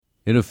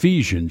In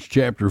Ephesians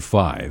chapter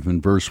 5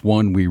 and verse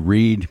 1 we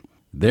read,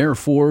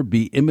 "Therefore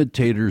be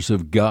imitators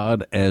of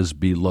God as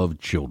beloved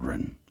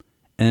children,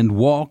 and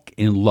walk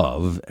in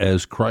love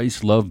as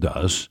Christ loved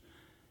us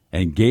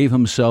and gave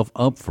himself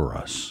up for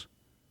us,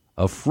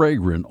 a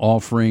fragrant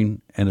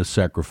offering and a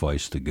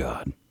sacrifice to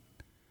God.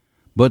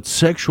 But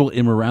sexual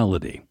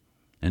immorality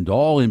and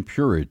all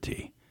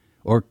impurity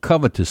or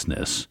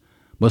covetousness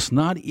must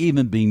not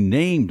even be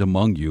named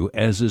among you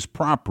as is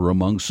proper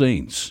among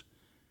saints.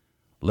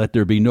 Let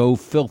there be no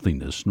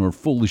filthiness, nor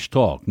foolish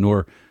talk,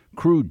 nor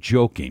crude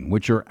joking,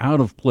 which are out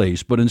of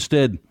place, but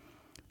instead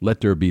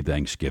let there be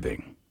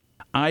thanksgiving."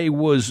 I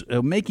was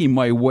making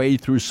my way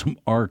through some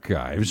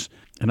archives,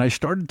 and I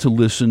started to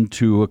listen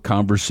to a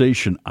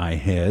conversation I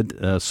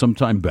had some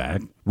time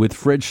back with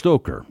Fred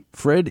Stoker.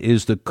 Fred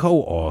is the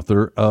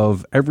co-author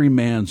of Every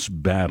Man's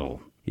Battle.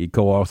 He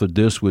co-authored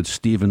this with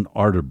Stephen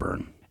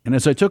Arterburn. And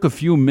as I took a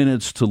few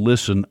minutes to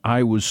listen,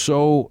 I was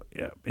so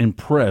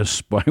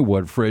impressed by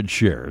what Fred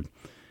shared,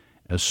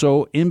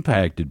 so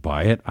impacted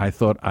by it, I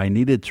thought I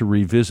needed to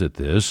revisit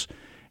this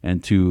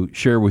and to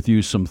share with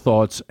you some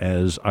thoughts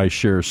as I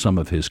share some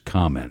of his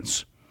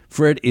comments.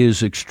 Fred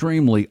is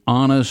extremely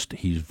honest.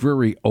 He's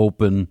very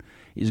open.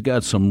 He's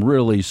got some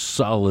really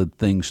solid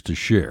things to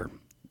share,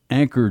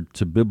 anchored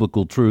to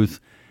biblical truth,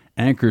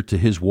 anchored to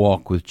his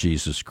walk with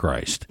Jesus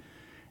Christ.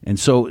 And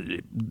so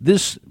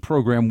this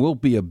program will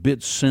be a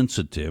bit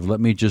sensitive. Let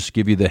me just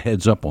give you the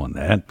heads up on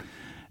that.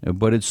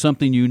 But it's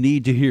something you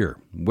need to hear,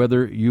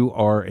 whether you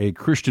are a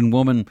Christian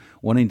woman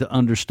wanting to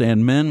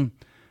understand men,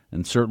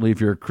 and certainly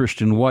if you're a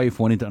Christian wife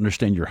wanting to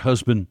understand your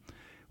husband,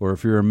 or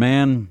if you're a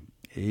man,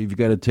 you've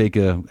got to take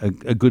a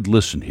good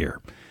listen here,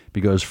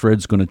 because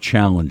Fred's going to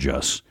challenge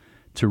us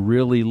to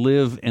really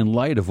live in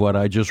light of what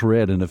I just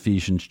read in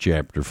Ephesians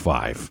chapter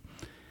 5.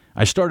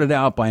 I started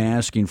out by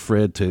asking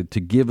Fred to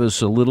give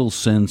us a little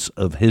sense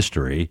of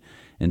history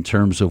in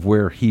terms of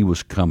where he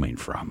was coming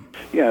from.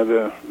 Yeah,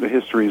 the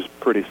history is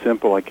pretty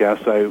simple, I guess.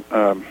 I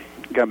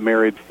got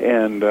married,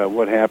 and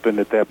what happened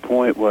at that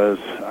point was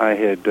I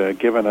had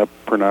given up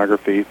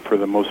pornography for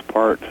the most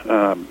part.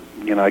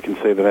 I can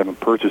say that I haven't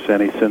purchased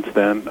any since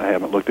then. I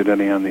haven't looked at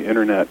any on the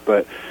internet,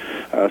 but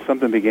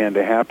something began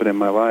to happen in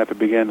my life. I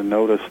began to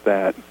notice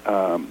that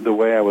the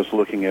way I was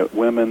looking at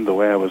women, the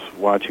way I was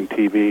watching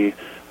TV,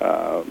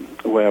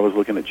 the way I was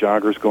looking at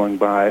joggers going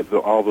by,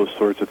 all those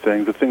sorts of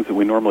things, the things that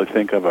we normally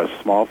think of as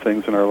small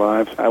things in our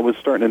lives, I was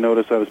starting to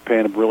notice I was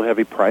paying a real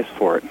heavy price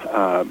for it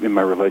in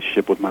my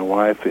relationship with my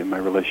wife, in my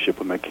relationship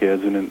with my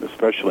kids, and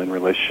especially in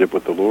relationship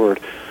with the Lord.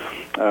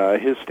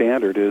 His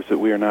standard is that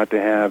we are not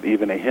to have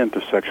even a hint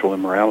of sexual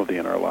immorality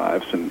in our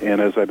lives. And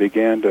as I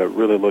began to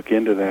really look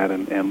into that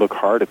and look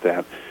hard at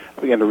that,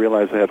 I began to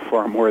realize I had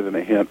far more than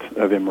a hint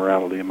of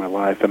immorality in my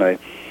life. And I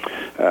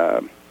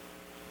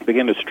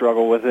began to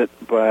struggle with it,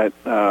 but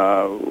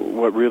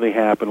what really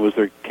happened was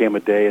there came a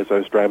day as I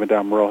was driving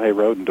down Merle Hay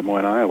Road in Des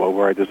Moines, Iowa,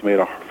 where I just made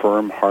a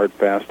firm, hard,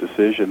 fast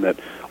decision that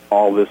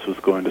all this was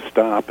going to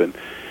stop. And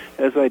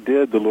as I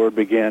did, the Lord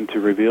began to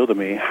reveal to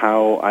me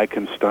how I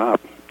can stop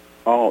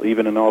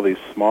even in all these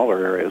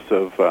smaller areas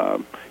of,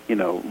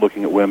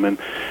 looking at women.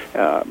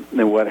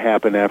 And what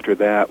happened after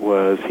that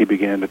was he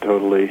began to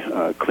totally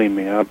clean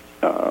me up.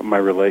 My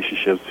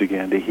relationships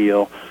began to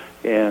heal.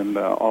 And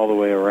all the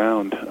way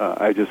around,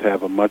 I just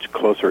have a much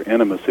closer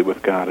intimacy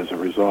with God as a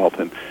result.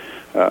 And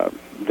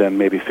then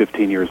maybe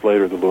 15 years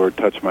later, the Lord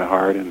touched my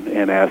heart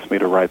and asked me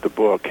to write the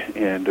book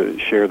and to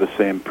share the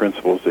same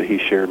principles that he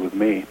shared with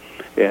me.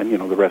 And,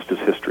 the rest is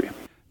history.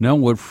 Now,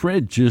 what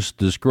Fred just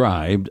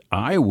described,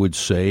 I would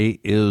say,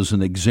 is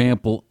an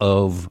example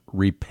of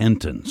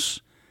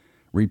repentance.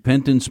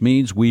 Repentance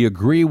means we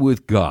agree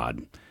with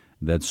God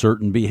that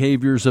certain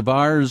behaviors of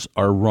ours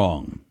are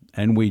wrong,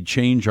 and we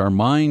change our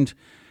mind.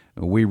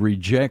 We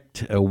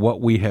reject what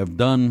we have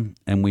done,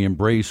 and we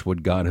embrace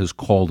what God has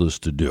called us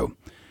to do.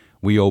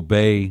 We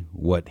obey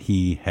what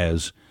he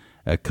has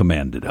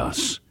commanded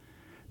us.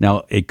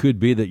 Now, it could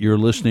be that you're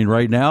listening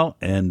right now,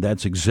 and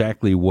that's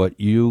exactly what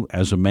you,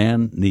 as a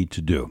man, need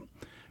to do.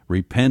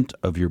 Repent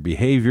of your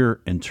behavior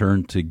and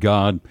turn to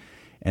God,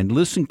 and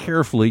listen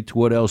carefully to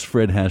what else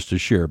Fred has to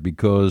share,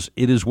 because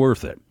it is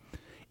worth it.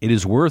 It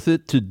is worth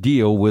it to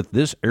deal with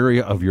this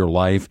area of your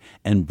life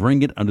and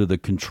bring it under the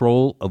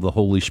control of the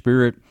Holy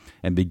Spirit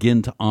and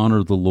begin to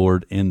honor the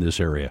Lord in this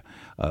area.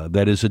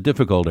 That is a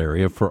difficult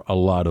area for a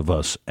lot of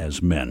us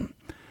as men.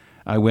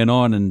 I went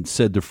on and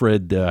said to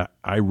Fred,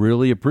 I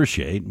really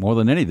appreciate, more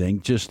than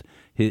anything, just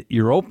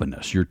your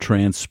openness, your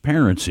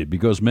transparency,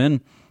 because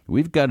men,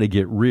 we've got to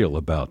get real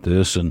about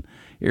this, and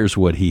here's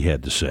what he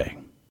had to say.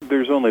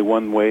 There's only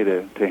one way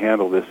to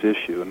handle this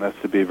issue, and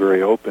that's to be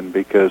very open,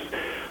 because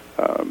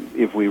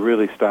if we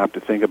really stop to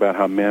think about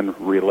how men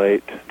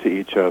relate to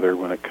each other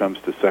when it comes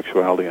to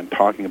sexuality and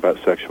talking about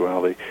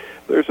sexuality,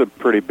 there's a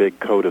pretty big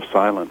code of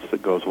silence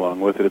that goes along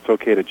with it. It's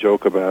okay to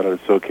joke about it,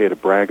 it's okay to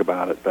brag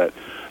about it, but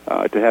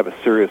to have a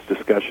serious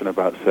discussion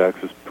about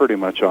sex is pretty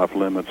much off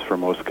limits for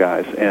most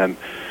guys. And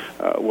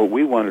what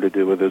we wanted to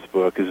do with this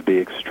book is be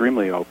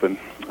extremely open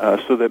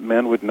so that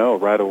men would know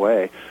right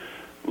away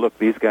look,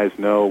 these guys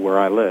know where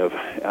I live.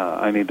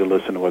 I need to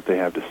listen to what they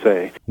have to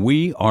say.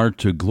 We are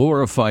to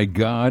glorify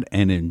God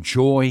and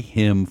enjoy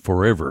Him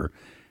forever.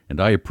 And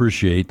I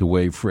appreciate the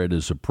way Fred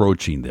is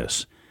approaching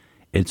this.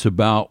 It's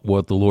about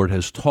what the Lord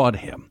has taught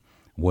him,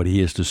 what he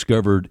has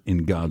discovered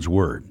in God's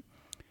Word.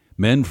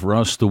 Men, for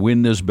us to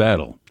win this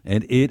battle,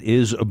 and it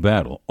is a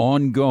battle,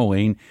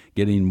 ongoing,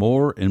 getting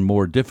more and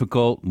more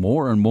difficult,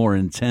 more and more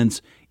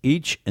intense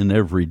each and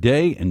every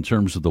day in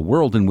terms of the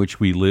world in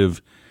which we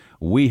live,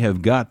 we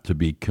have got to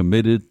be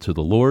committed to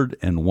the Lord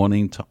and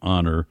wanting to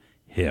honor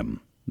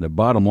Him. The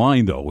bottom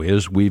line, though,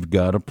 is we've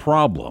got a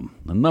problem,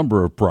 a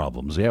number of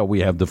problems. Yeah,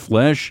 we have the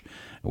flesh,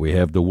 we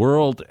have the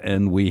world,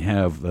 and we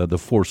have the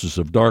forces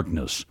of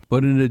darkness.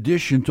 But in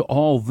addition to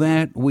all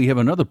that, we have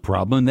another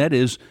problem, and that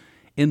is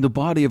in the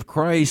body of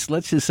Christ,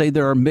 let's just say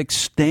there are mixed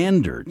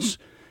standards.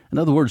 In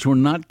other words, we're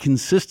not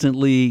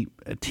consistently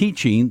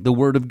teaching the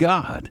Word of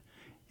God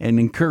and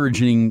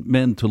encouraging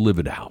men to live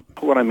it out.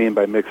 What I mean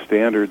by mixed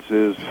standards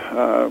is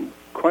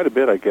quite a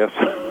bit, I guess,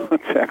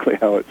 exactly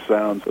how it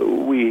sounds.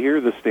 We hear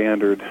the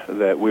standard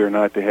that we are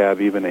not to have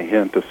even a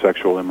hint of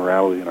sexual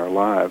immorality in our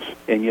lives,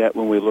 and yet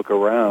when we look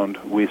around,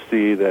 we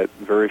see that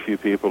very few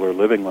people are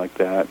living like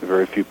that,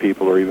 very few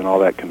people are even all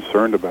that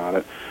concerned about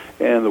it.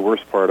 And the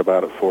worst part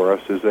about it for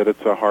us is that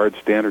it's a hard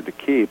standard to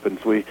keep, and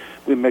so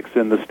we mix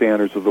in the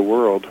standards of the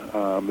world.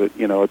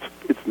 That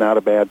it's not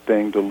a bad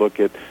thing to look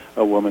at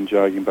a woman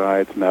jogging by.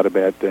 It's not a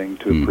bad thing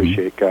to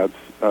appreciate God's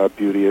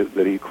beauty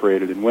that He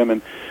created in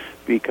women,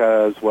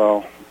 because,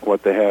 well,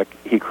 what the heck,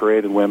 He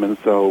created women,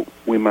 so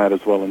we might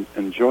as well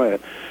enjoy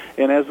it.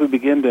 And as we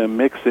begin to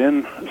mix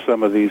in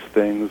some of these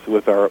things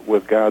with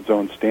God's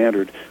own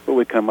standard, what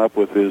we come up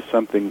with is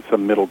some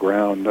middle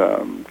ground,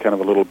 kind of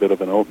a little bit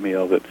of an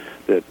oatmeal that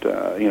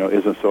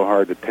isn't so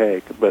hard to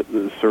take, but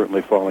is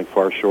certainly falling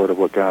far short of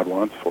what God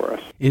wants for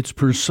us. It's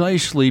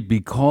precisely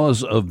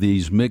because of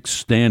these mixed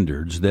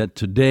standards that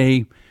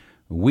today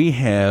we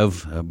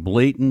have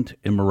blatant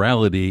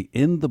immorality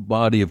in the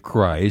body of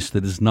Christ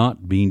that is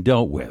not being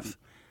dealt with.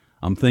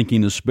 I'm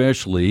thinking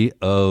especially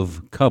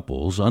of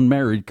couples,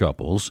 unmarried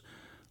couples,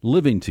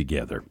 living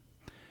together.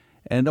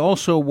 And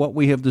also what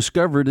we have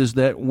discovered is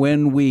that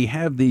when we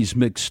have these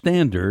mixed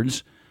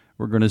standards,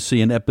 we're going to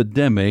see an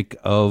epidemic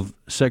of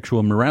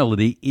sexual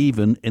immorality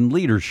even in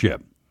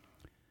leadership.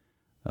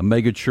 A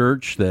mega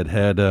church that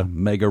had a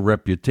mega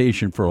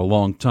reputation for a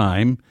long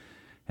time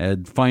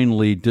had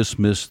finally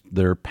dismissed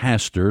their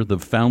pastor, the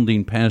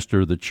founding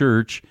pastor of the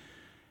church,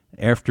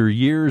 after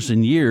years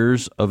and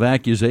years of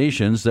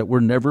accusations that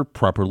were never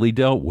properly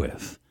dealt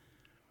with.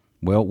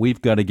 Well,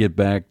 we've got to get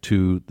back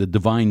to the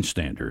divine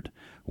standard.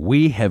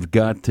 We have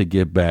got to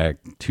get back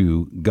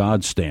to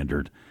God's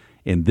standard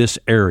in this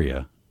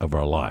area of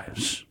our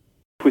lives.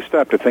 If we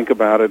stop to think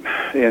about it,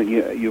 and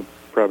you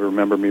probably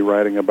remember me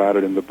writing about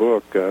it in the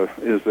book,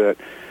 is that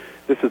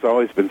this has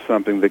always been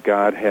something that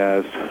God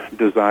has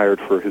desired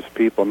for His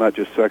people, not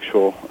just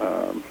sexual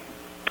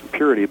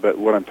purity, but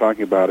what I'm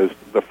talking about is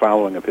the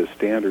following of His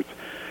standards.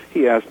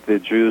 He asked the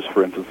Jews,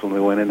 for instance, when they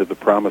went into the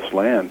Promised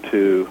Land,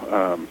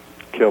 to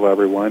kill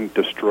everyone,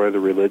 destroy the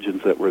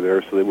religions that were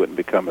there so they wouldn't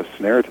become a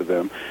snare to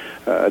them.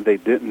 They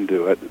didn't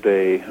do it.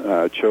 They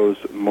chose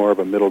more of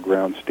a middle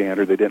ground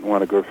standard. They didn't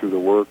want to go through the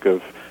work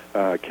of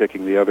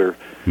kicking the other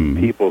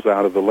peoples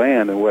out of the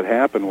land. And what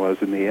happened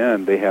was, in the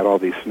end, they had all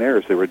these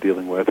snares they were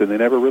dealing with, and they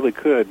never really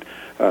could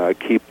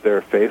keep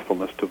their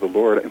faithfulness to the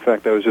Lord. In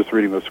fact, I was just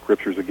reading those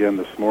scriptures again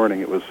this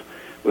morning. It was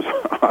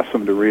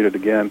awesome to read it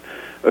again.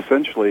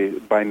 Essentially,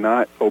 by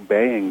not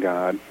obeying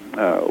God,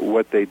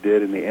 what they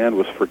did in the end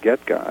was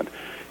forget God.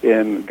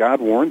 And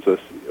God warns us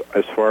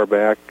as far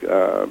back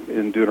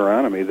in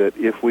Deuteronomy that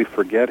if we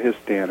forget His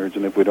standards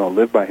and if we don't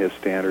live by His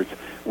standards,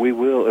 we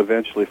will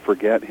eventually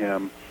forget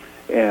Him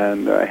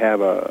and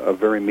have a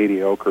very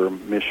mediocre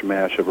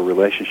mishmash of a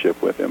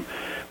relationship with Him.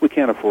 We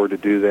can't afford to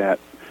do that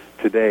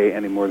today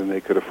any more than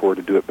they could afford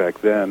to do it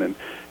back then.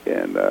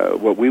 And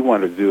what we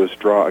wanted to do is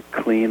draw a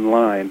clean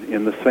line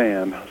in the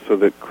sand so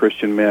that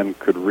Christian men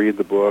could read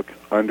the book,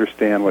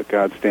 understand what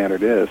God's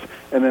standard is,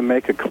 and then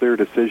make a clear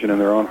decision in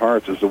their own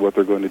hearts as to what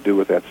they're going to do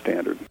with that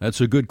standard.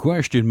 That's a good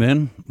question,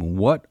 men.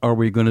 What are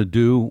we going to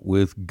do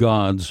with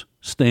God's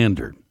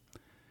standard?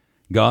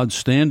 God's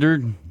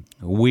standard,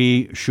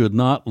 we should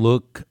not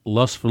look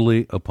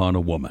lustfully upon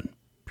a woman,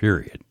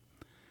 period.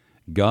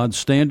 God's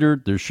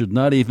standard, there should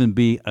not even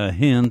be a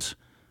hint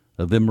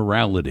of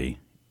immorality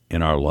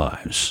in our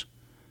lives.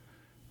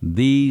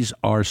 These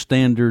are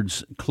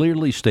standards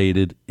clearly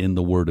stated in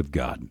the Word of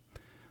God,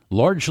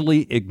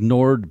 largely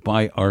ignored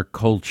by our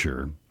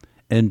culture,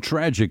 and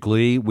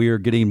tragically, we are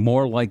getting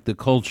more like the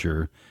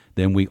culture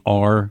than we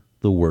are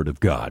the Word of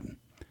God.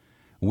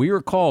 We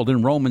are called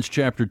in Romans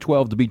chapter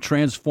 12 to be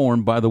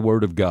transformed by the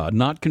Word of God,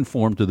 not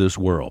conformed to this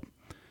world.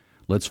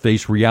 Let's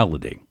face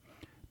reality.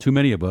 Too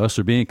many of us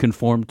are being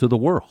conformed to the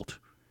world,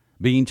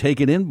 being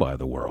taken in by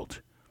the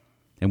world.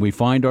 And we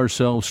find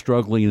ourselves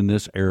struggling in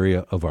this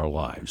area of our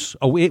lives.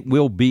 Oh, it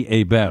will be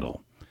a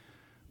battle.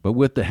 But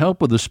with the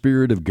help of the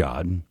Spirit of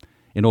God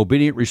in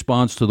obedient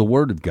response to the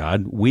Word of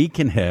God, we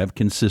can have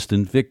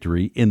consistent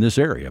victory in this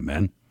area,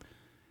 man.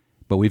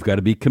 But we've got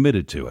to be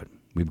committed to it.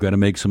 We've got to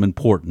make some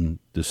important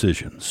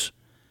decisions.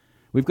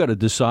 We've got to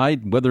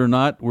decide whether or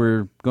not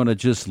we're going to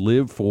just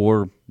live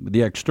for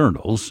the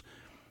externals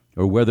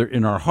or whether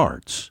in our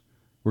hearts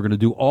we're going to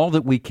do all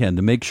that we can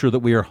to make sure that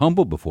we are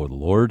humble before the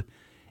Lord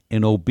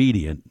and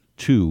obedient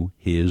to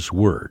His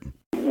Word.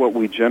 What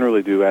we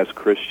generally do as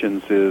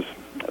Christians is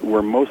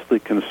we're mostly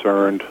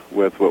concerned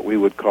with what we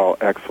would call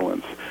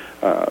excellence.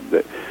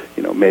 That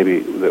maybe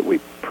that we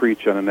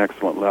preach on an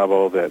excellent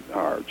level, that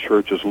our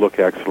churches look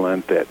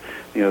excellent, that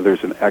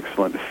there's an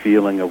excellent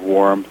feeling of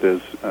warmth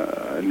as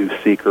a new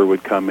seeker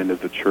would come into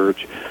the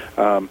church,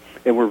 and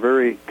we're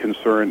very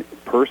concerned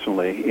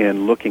personally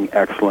in looking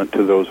excellent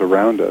to those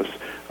around us.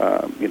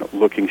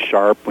 Looking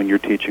sharp when you're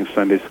teaching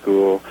Sunday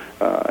school,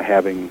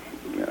 having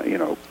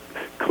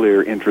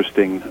clear,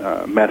 interesting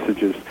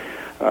messages.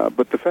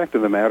 But the fact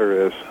of the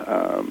matter is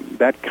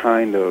that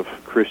kind of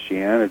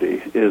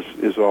Christianity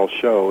is all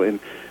show. And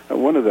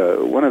one of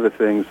the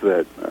things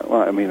that,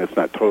 it's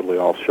not totally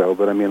all show,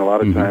 but a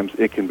lot of times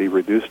it can be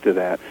reduced to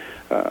that.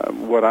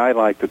 What I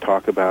like to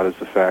talk about is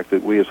the fact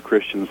that we as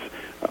Christians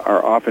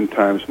are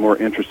oftentimes more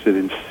interested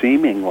in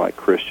seeming like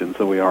Christians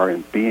than we are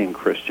in being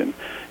Christian.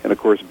 And of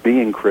course,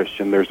 being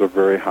Christian, there's a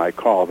very high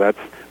call. That's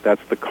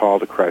the call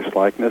to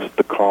Christ-likeness,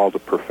 the call to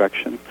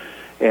perfection.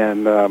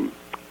 And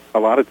a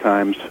lot of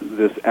times,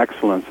 this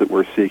excellence that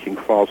we're seeking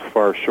falls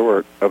far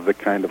short of the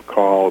kind of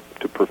call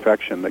to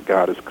perfection that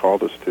God has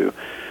called us to.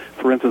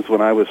 For instance,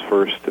 when I was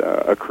first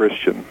a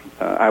Christian,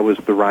 I was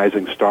the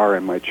rising star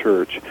in my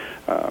church.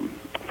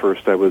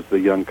 First, I was the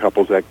young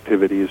couples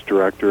activities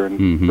director,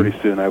 and pretty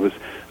soon I was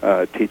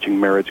teaching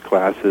marriage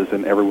classes,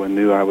 and everyone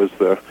knew I was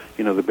the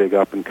big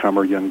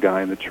up-and-comer young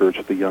guy in the church,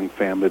 the young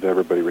family that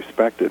everybody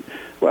respected.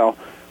 Well,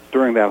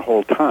 during that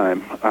whole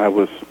time, I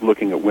was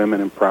looking at women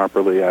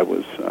improperly. I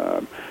was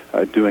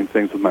doing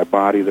things with my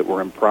body that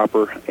were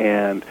improper,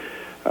 and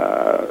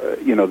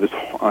this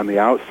on the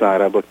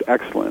outside I looked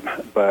excellent.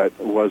 But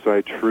was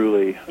I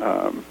truly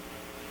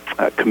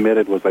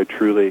committed? Was I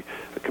truly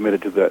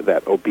committed to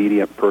that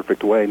obedient,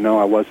 perfect way? No,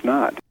 I was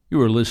not. You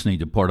were listening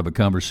to part of a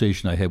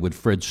conversation I had with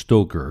Fred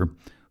Stoker,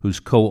 who's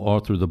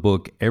co-authored the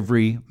book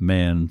Every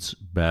Man's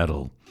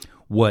Battle.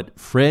 What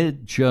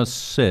Fred just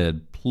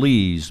said,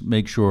 please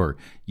make sure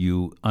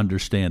you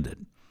understand it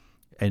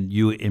and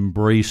you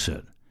embrace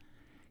it.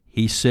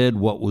 He said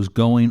what was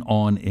going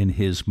on in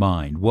his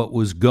mind, what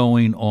was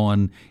going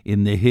on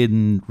in the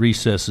hidden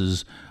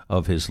recesses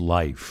of his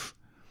life.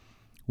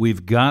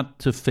 We've got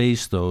to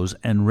face those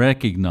and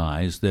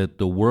recognize that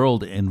the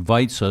world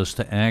invites us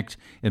to act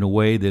in a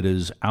way that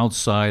is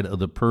outside of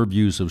the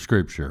purviews of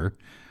Scripture.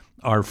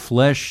 Our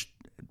flesh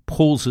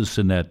pulls us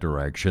in that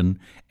direction,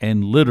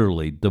 and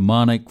literally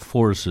demonic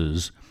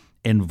forces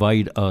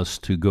invite us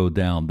to go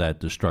down that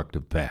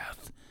destructive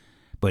path.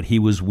 But he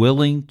was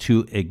willing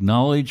to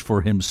acknowledge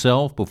for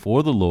himself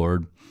before the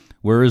Lord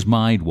where his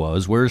mind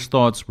was, where his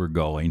thoughts were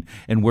going,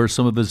 and where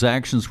some of his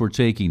actions were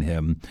taking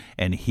him.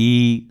 And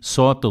he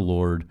sought the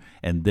Lord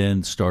and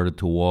then started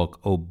to walk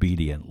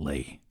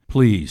obediently.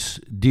 Please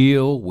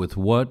deal with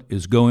what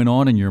is going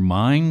on in your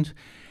mind.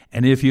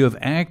 And if you have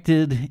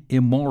acted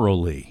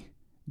immorally,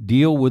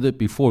 deal with it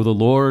before the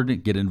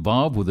Lord, get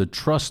involved with a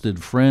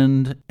trusted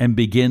friend, and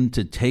begin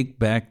to take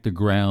back the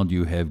ground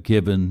you have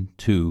given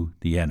to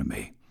the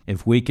enemy.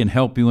 If we can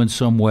help you in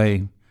some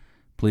way,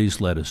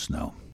 please let us know.